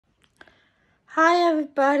Hi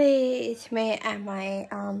everybody, it's me Amelie.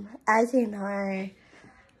 As you know,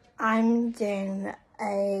 I'm doing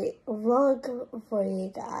a vlog for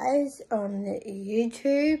you guys on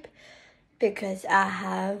YouTube because I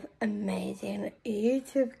have amazing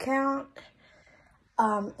YouTube account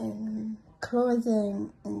in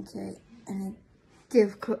closing into any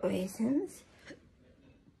difficult reasons.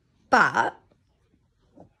 But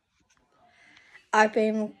I've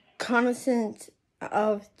been constant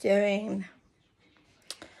of doing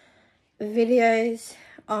videos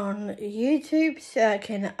on YouTube so I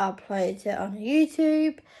can upload it on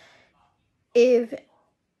YouTube. If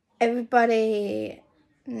everybody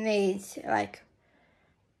needs like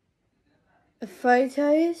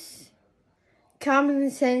photos, come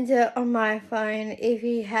and send it on my phone. If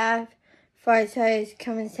you have photos,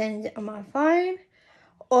 come and send it on my phone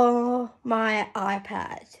or my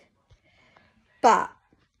iPad. But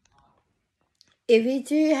if you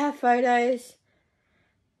do have photos,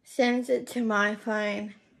 send it to my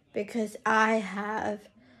phone because I have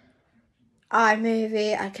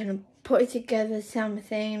iMovie. I can put together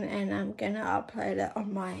something and I'm gonna upload it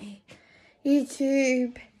on my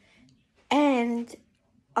YouTube, and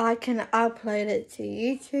I can upload it to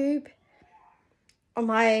YouTube on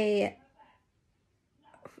my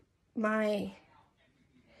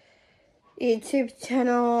YouTube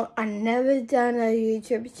channel. I never done a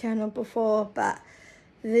YouTube channel before, but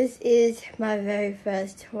this is my very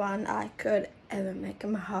first one I could ever make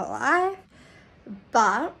in my whole life.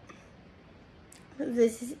 But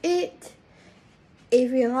this is it.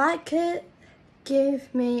 If you like it,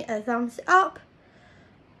 give me a thumbs up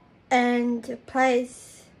and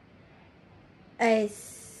place a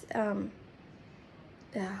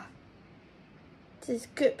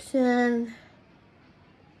description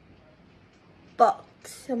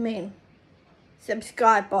box,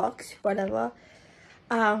 subscribe box, whatever.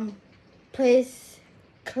 Please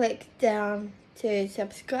click down to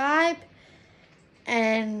subscribe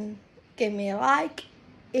and give me a like.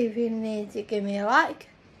 If you need to give me a like,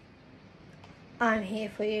 I'm here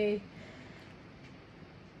for you.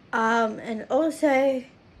 And also,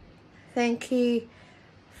 thank you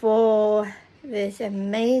for this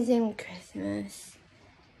amazing Christmas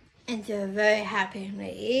and a very happy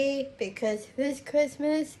New Year, because this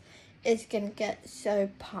Christmas is gonna get so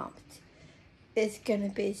pumped. It's gonna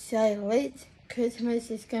be so lit. Christmas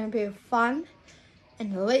is gonna be fun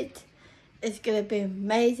and lit. It's gonna be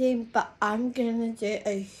amazing, but I'm gonna do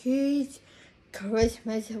a huge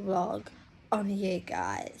Christmas vlog on you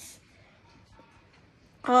guys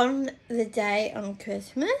on the day on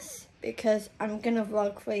Christmas, because I'm gonna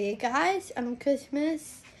vlog for you guys on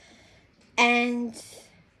Christmas, and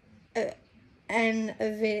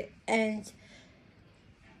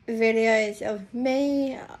videos of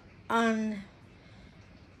me unwrapping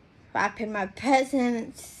my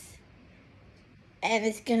presents, and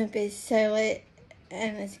it's gonna be so lit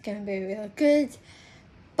and it's gonna be real good.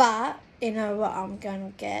 But you know what I'm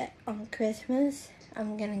gonna get on Christmas?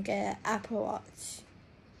 I'm gonna get an Apple Watch,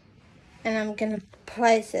 and I'm gonna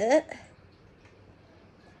place it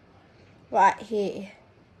right here,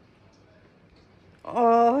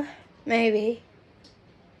 or maybe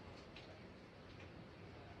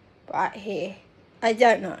right here. I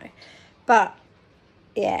don't know, but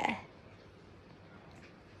yeah.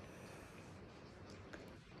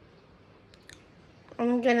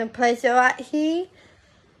 I'm gonna place it right here.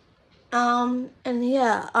 And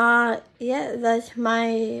yeah, that's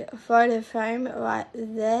my photo frame right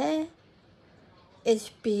there. It's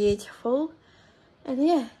beautiful. And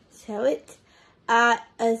yeah, so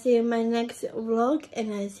I'll see you in my next vlog,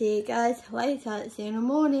 and I'll see you guys later. See you in the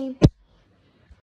morning.